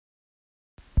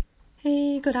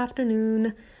Hey, good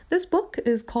afternoon. This book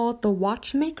is called The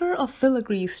Watchmaker of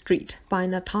Filigree Street by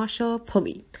Natasha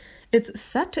Pulley. It's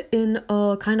set in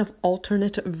a kind of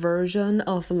alternate version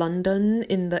of London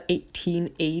in the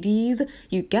 1880s.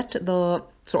 You get the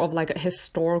sort of like a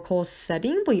historical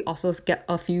setting, but you also get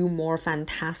a few more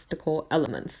fantastical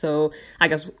elements. So I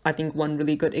think one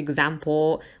really good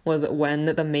example was when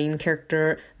the main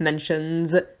character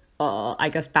mentions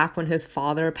back when his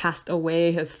father passed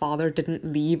away, his father didn't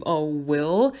leave a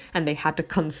will, and they had to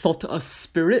consult a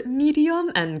spirit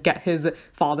medium and get his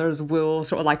father's will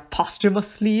sort of like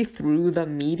posthumously through the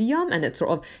medium, and it's sort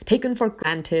of taken for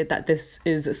granted that this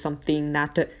is something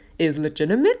that is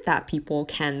legitimate, that people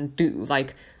can do.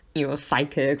 Like,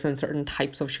 psychics and certain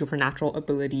types of supernatural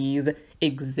abilities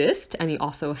exist, and you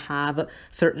also have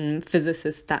certain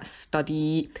physicists that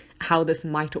study how this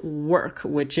might work,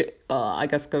 which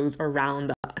goes around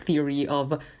the theory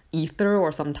of ether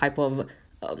or some type of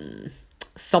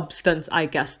substance,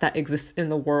 that exists in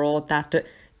the world that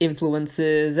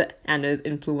influences and is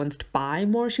influenced by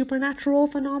more supernatural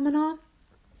phenomena.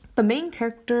 The main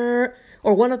character,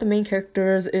 or one of the main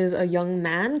characters, is a young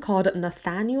man called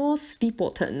Nathaniel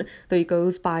Steepleton, though he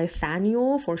goes by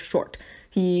Thaniel for short.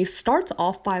 He starts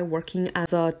off by working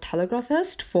as a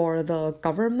telegraphist for the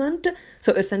government.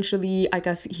 So essentially,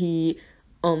 he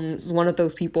is one of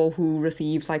those people who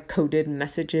receives like coded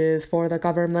messages for the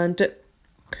government.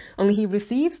 Only he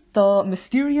receives the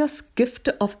mysterious gift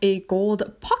of a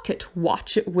gold pocket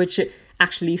watch, which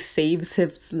actually saves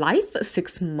his life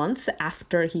 6 months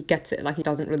after he gets it. Like, he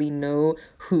doesn't really know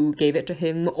who gave it to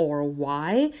him or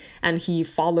why, and he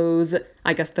follows,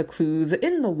 the clues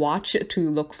in the watch to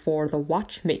look for the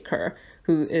watchmaker,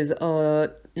 who is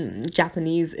a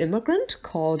Japanese immigrant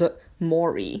called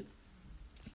Mori.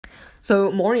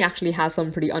 So Mori actually has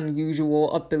some pretty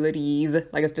unusual abilities,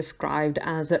 like it's described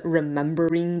as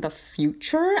remembering the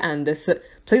future, and this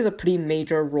plays a pretty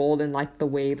major role in like the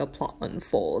way the plot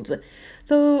unfolds.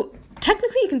 So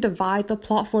technically you can divide the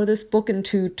plot for this book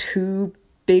into two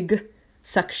big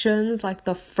sections. Like,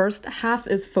 the first half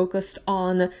is focused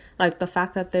on like the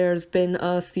fact that there's been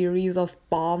a series of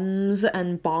bombs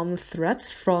and bomb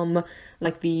threats from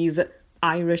like these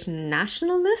Irish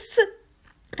nationalists.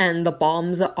 And the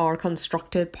bombs are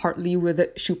constructed partly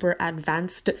with super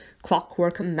advanced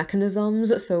clockwork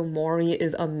mechanisms, so Mori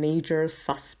is a major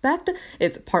suspect.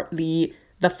 It's partly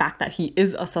the fact that he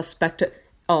is a suspect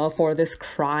for this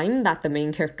crime that the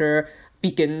main character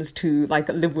begins to like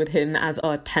live with him as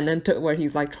a tenant, where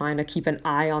he's like trying to keep an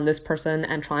eye on this person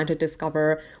and trying to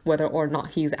discover whether or not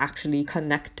he's actually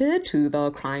connected to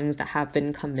the crimes that have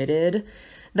been committed.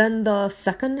 Then the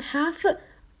second half,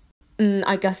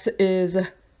 is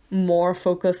more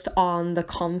focused on the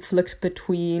conflict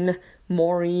between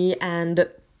Mori and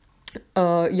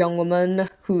a young woman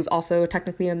who's also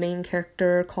technically a main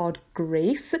character called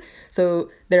Grace. So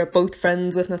they're both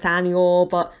friends with Nathaniel,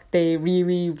 but they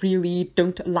really, really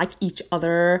don't like each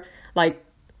other. Like,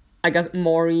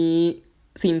 Mori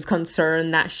seems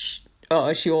concerned that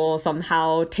she'll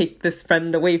somehow take this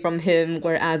friend away from him,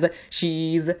 whereas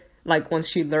she's like, once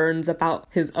she learns about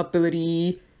his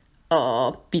ability,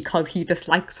 because he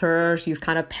dislikes her, she's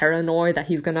kind of paranoid that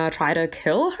he's gonna try to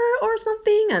kill her or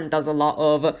something, and does a lot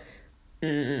of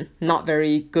not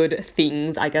very good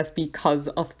things, because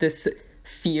of this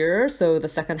fear. So the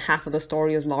second half of the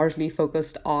story is largely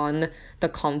focused on the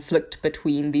conflict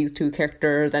between these two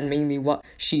characters and mainly what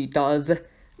she does,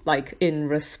 like, in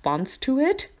response to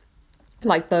it.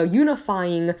 Like, the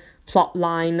unifying plot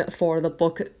line for the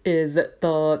book is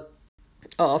the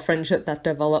friendship that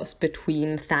develops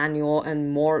between Thaniel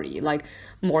and Mori. Like,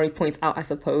 Mori points out, I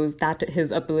suppose, that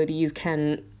his abilities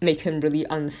can make him really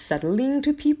unsettling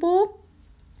to people.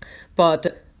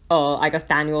 But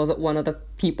Thaniel's one of the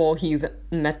people he's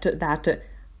met that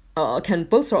can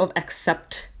both sort of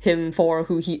accept him for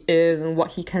who he is and what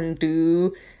he can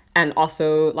do, and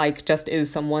also like just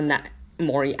is someone that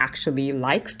Mori actually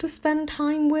likes to spend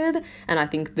time with. And I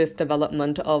think this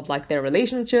development of like their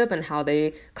relationship and how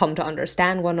they come to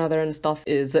understand one another and stuff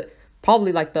is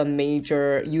probably like the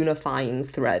major unifying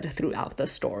thread throughout the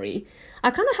story.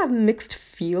 I kind of have mixed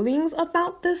feelings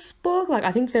about this book. Like,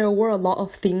 I think there were a lot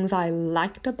of things I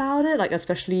liked about it, like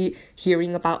especially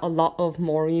hearing about a lot of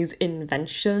Mori's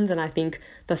inventions, and I think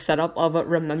the setup of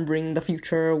remembering the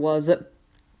future was,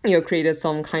 created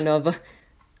some kind of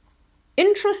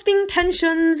interesting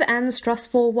tensions and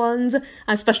stressful ones.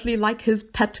 I especially like his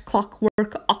pet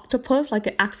clockwork octopus. Like,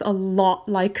 it acts a lot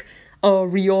like a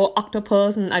real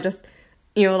octopus, and I just,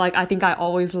 I think I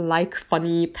always like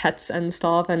funny pets and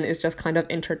stuff, and it's just kind of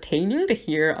entertaining to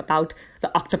hear about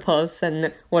the octopus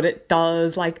and what it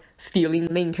does, like stealing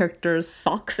the main character's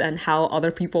socks and how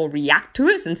other people react to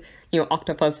it, since,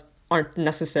 octopus aren't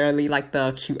necessarily like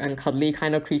the cute and cuddly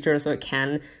kind of creature, so it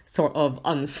can sort of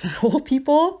unsettle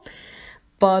people.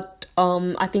 But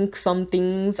I think some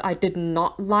things I did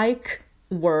not like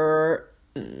were,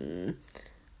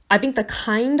 I think the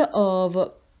kind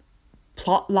of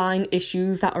plotline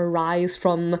issues that arise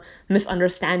from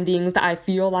misunderstandings that I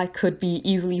feel like could be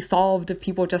easily solved if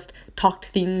people just talked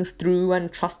things through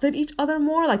and trusted each other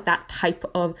more. Like that type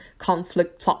of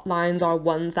conflict plot lines are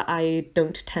ones that I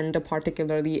don't tend to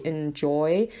particularly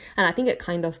enjoy. And I think it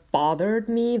kind of bothered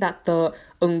me that the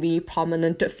only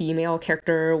prominent female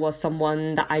character was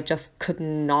someone that I just could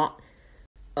not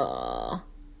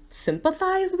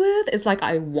sympathize with. It's like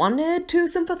I wanted to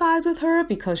sympathize with her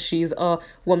because she's a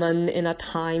woman in a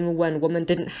time when women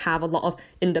didn't have a lot of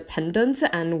independence,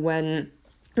 and when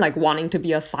like wanting to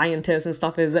be a scientist and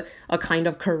stuff is a kind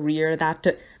of career that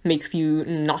makes you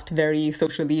not very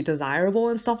socially desirable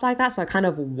and stuff like that. So I kind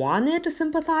of wanted to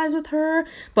sympathize with her,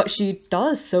 but she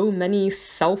does so many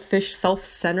selfish,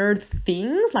 self-centered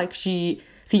things. Like she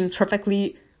seems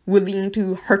perfectly willing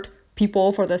to hurt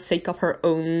people for the sake of her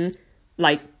own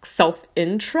like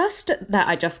self-interest, that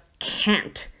I just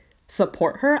can't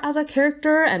support her as a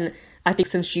character. And I think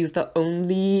since she's the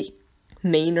only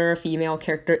mainer female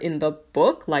character in the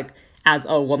book, like as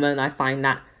a woman, I find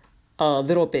that a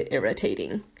little bit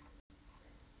irritating.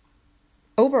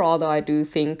 Overall, though, I do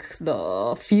think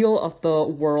the feel of the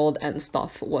world and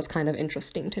stuff was kind of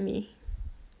interesting to me.